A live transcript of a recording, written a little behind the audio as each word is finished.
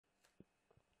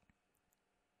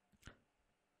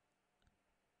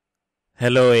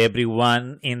Hello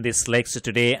everyone. In this lecture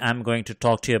today, I'm going to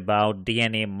talk to you about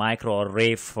DNA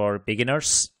microarray for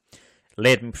beginners.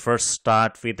 Let me first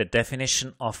start with the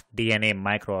definition of DNA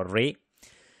microarray.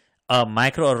 A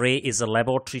microarray is a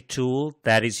laboratory tool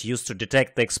that is used to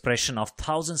detect the expression of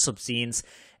thousands of genes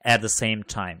at the same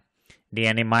time.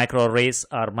 DNA microarrays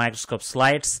are microscope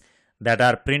slides that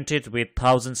are printed with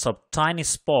thousands of tiny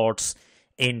spots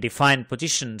in defined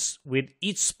positions, with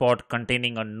each spot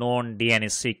containing a known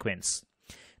DNA sequence.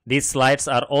 These slides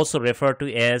are also referred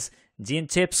to as gene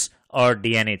chips or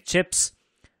DNA chips.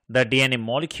 The DNA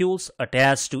molecules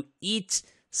attached to each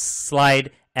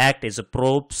slide act as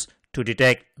probes to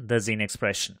detect the gene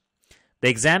expression. The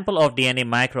example of DNA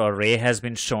microarray has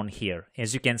been shown here.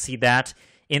 As you can see that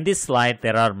in this slide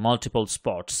there are multiple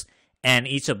spots, and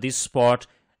each of these spots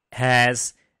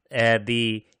has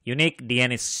the unique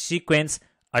DNA sequence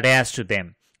attached to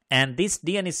them, and this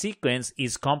DNA sequence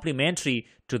is complementary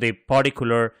to the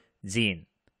particular gene.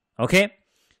 Okay,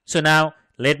 so now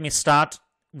let me start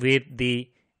with the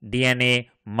DNA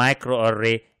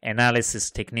microarray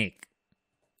analysis technique.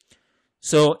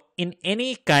 So in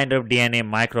any kind of DNA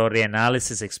microarray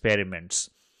analysis experiments,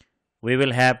 we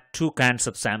will have two kinds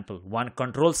of sample, one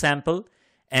control sample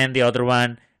and the other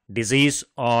one disease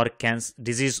or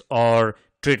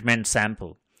treatment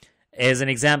sample. As an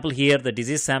example here, the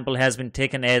disease sample has been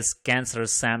taken as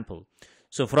cancerous sample.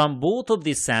 So from both of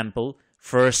these sample,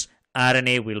 first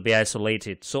RNA will be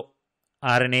isolated. So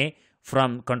RNA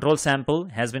from control sample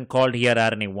has been called here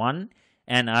RNA1,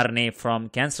 and RNA from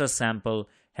cancerous sample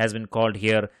has been called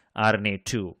here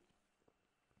RNA2.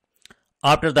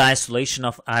 After the isolation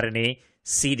of RNA,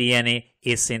 cDNA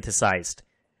is synthesized.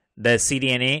 The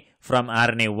cDNA from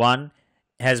RNA1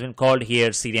 has been called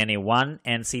here cDNA1,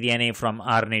 and cDNA from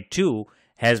RNA2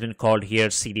 has been called here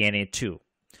cDNA2.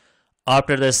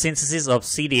 After the synthesis of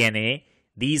cDNA,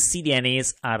 these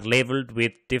cDNAs are labeled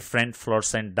with different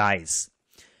fluorescent dyes.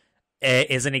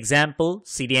 As an example,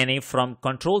 cDNA from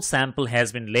control sample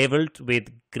has been labeled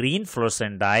with green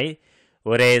fluorescent dye,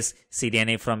 whereas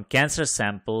cDNA from cancer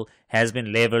sample has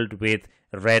been labeled with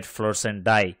red fluorescent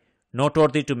dye.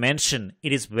 Noteworthy to mention,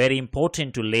 it is very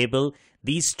important to label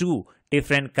these two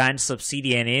different kinds of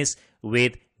cDNAs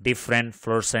with different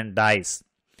fluorescent dyes.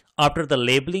 After the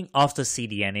labeling of the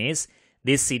cDNAs,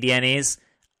 these cDNAs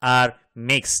are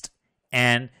mixed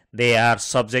and they are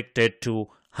subjected to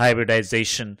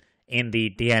hybridization in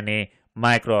the DNA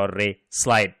microarray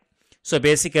slide. So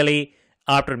basically,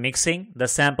 after mixing, the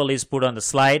sample is put on the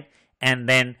slide and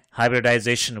then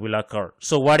hybridization will occur.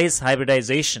 So what is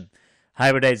hybridization?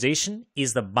 Hybridization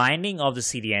is the binding of the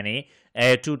cDNA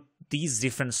to these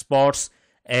different spots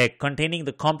containing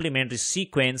the complementary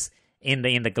sequence in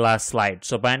the glass slide.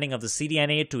 So binding of the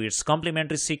cDNA to its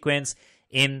complementary sequence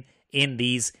in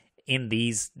these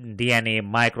DNA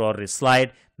microarray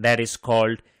slide, that is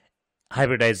called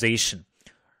hybridization.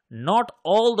 Not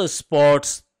all the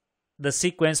spots, the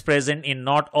sequence present in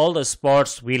not all the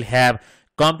spots will have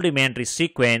complementary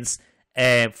sequence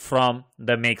from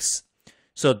the mix.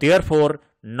 So therefore,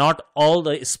 not all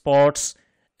the spots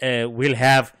will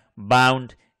have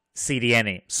bound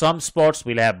cDNA. Some spots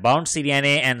will have bound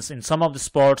cDNA, and in some of the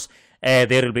spots there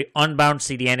will be unbound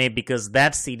cDNA, because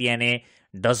that cDNA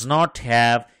does not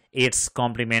have its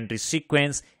complementary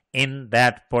sequence in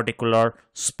that particular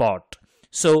spot.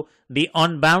 So the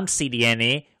unbound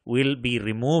cDNA will be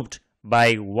removed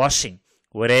by washing,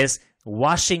 whereas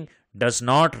washing does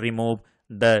not remove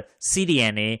the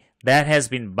cDNA that has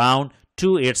been bound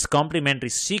to its complementary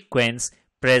sequence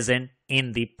present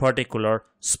in the particular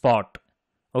spot.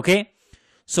 Okay,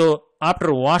 so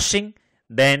after washing,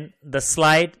 then the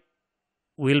slide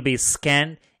will be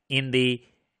scanned in the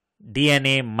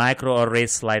DNA microarray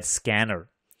slide scanner.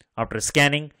 After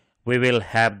scanning, we will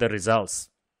have the results.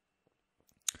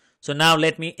 So now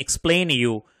let me explain to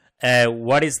you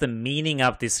what is the meaning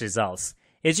of these results.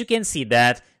 As you can see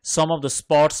that some of the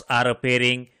spots are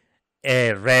appearing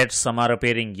red, some are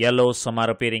appearing yellow, some are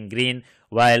appearing green,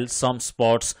 while some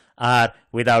spots are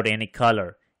without any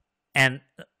color. And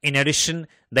in addition,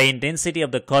 the intensity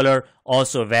of the color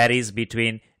also varies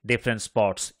between different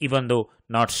spots, even though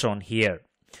not shown here.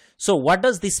 So what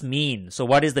does this mean? So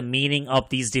what is the meaning of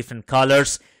these different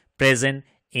colors present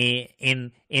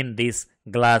in this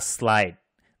glass slide,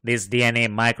 this DNA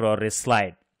microarray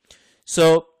slide?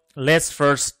 So let's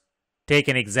first take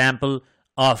an example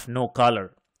of no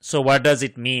color. So what does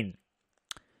it mean?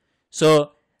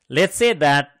 So let's say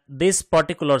that this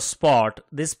particular spot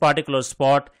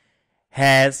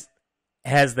has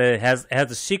the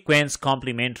sequence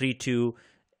complementary to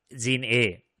gene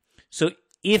A. So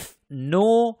if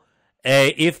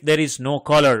there is no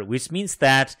color, which means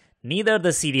that neither the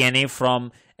cDNA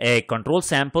from a control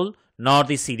sample nor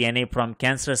the cDNA from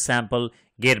cancerous sample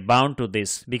get bound to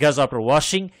this, because after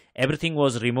washing everything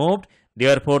was removed,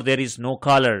 therefore there is no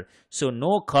color. So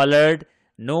no colored,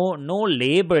 no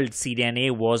labeled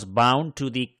cDNA was bound to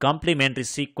the complementary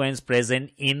sequence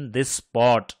present in this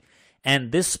spot,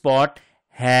 and this spot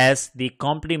has the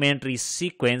complementary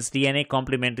sequence, DNA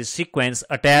complementary sequence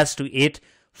attached to it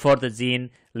for the gene,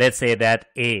 let's say that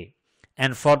A.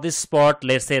 And for this spot,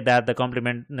 let's say that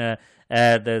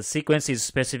the sequence is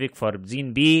specific for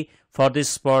gene B, for this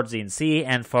spot gene C,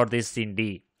 and for this gene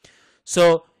D.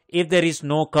 So if there is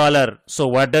no color, so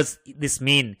what does this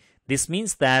mean? This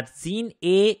means that gene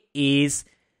A is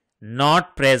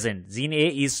not present. Gene A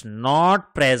is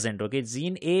not present. Okay,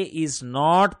 gene A is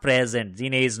not present.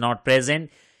 Gene A is not present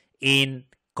in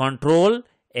control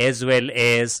as well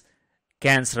as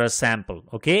cancerous sample.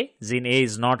 Okay, gene A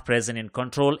is not present in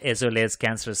control as well as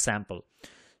cancerous sample.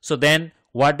 So then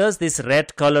what does this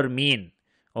red color mean?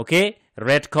 Okay,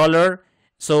 red color,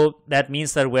 so that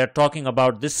means that we're talking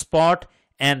about this spot,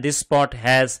 and this spot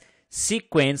has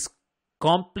sequence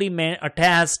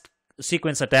attached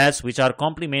which are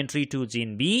complementary to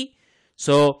gene B.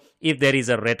 So if there is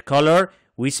a red color,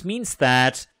 which means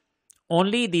that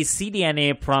only the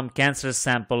cDNA from cancerous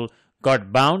sample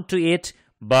got bound to it,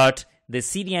 but the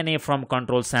cDNA from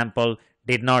control sample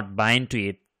did not bind to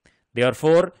it.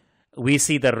 Therefore, we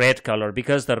see the red color,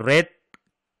 because the red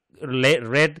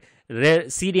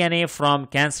cDNA from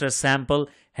cancerous sample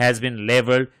has been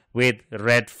labeled with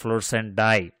red fluorescent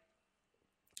dye.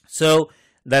 So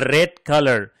the red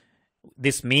color,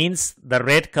 this means the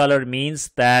red color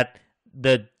means that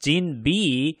the gene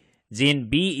B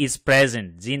is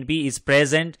present. Gene B is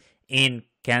present in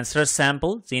cancerous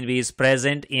sample. Gene B is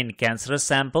present in cancerous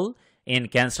sample.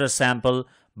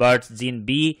 But gene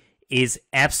B is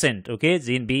absent. Okay,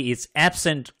 gene B is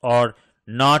absent or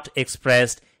not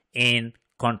expressed in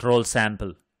control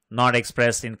sample. Not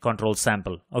expressed in control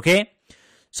sample. Okay,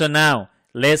 so now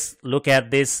let's look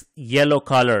at this yellow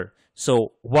color.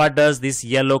 So what does this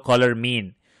yellow color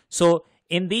mean? So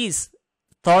in this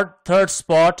third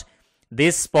spot,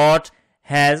 this spot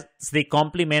has the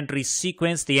complementary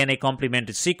sequence, DNA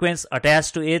complementary sequence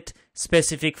attached to it,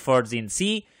 specific for gene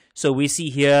C. So we see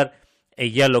here a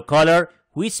yellow color,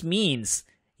 which means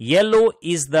yellow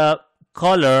is the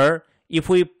color. If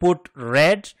we put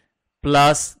red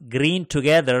plus green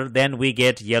together, then we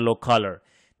get yellow color.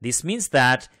 This means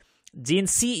that gene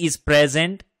C is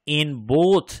present in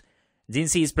both. Gene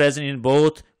C is present in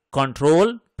both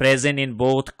control, as well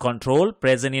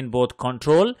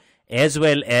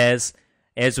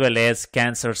as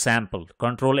cancer sample.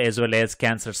 Control as well as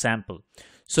cancer sample.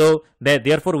 So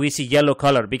therefore we see yellow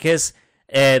color, because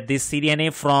this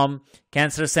cDNA from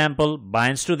cancer sample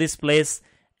binds to this place,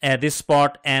 this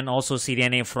spot, and also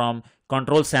cDNA from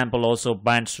control sample also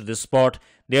binds to this spot.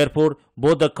 Therefore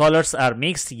both the colors are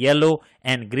mixed, yellow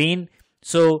and green.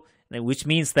 So which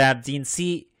means that gene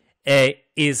C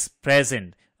is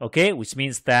present. Okay, which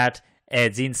means that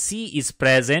gene C is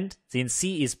present. Gene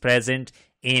C is present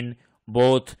in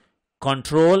both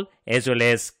control as well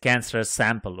as cancerous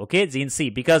sample. Okay, gene C,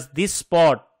 because this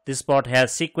spot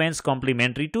has sequence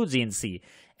complementary to gene C,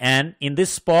 and in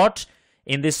this spot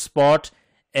both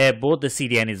the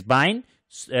cDNA is bind,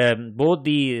 both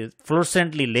the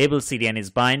fluorescently labeled cDNA is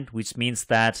bind, which means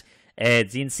that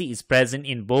gene C is present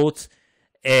in both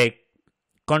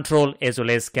control as well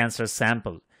as cancer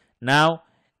sample. Now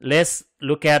let's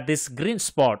look at this green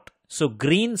spot. So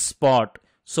green spot,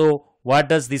 so what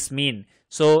does this mean?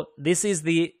 So this is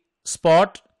the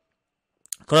spot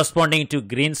corresponding to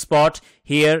green spot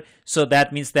here. So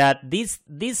that means that this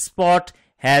spot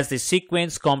has the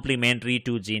sequence complementary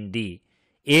to gene D.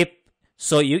 If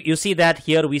so, you see that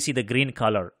here we see the green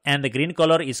color, and the green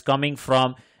color is coming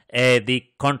from the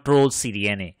control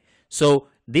cDNA. So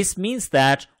this means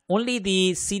that only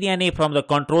the cDNA from the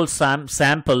control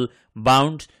sample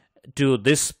bound to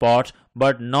this spot,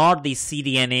 but not the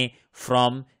cDNA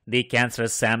from the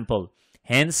cancerous sample.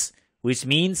 Hence, which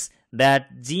means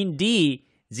that gene D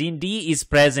is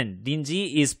present. Gene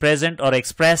G is present or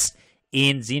expressed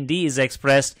in gene D is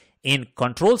expressed in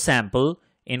control sample,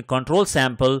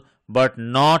 but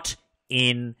not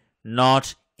in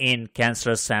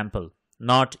cancerous sample.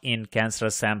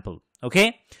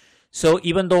 Okay. So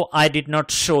even though I did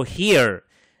not show here,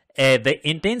 the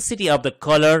intensity of the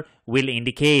color will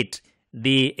indicate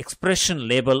the expression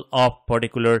level of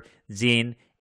particular gene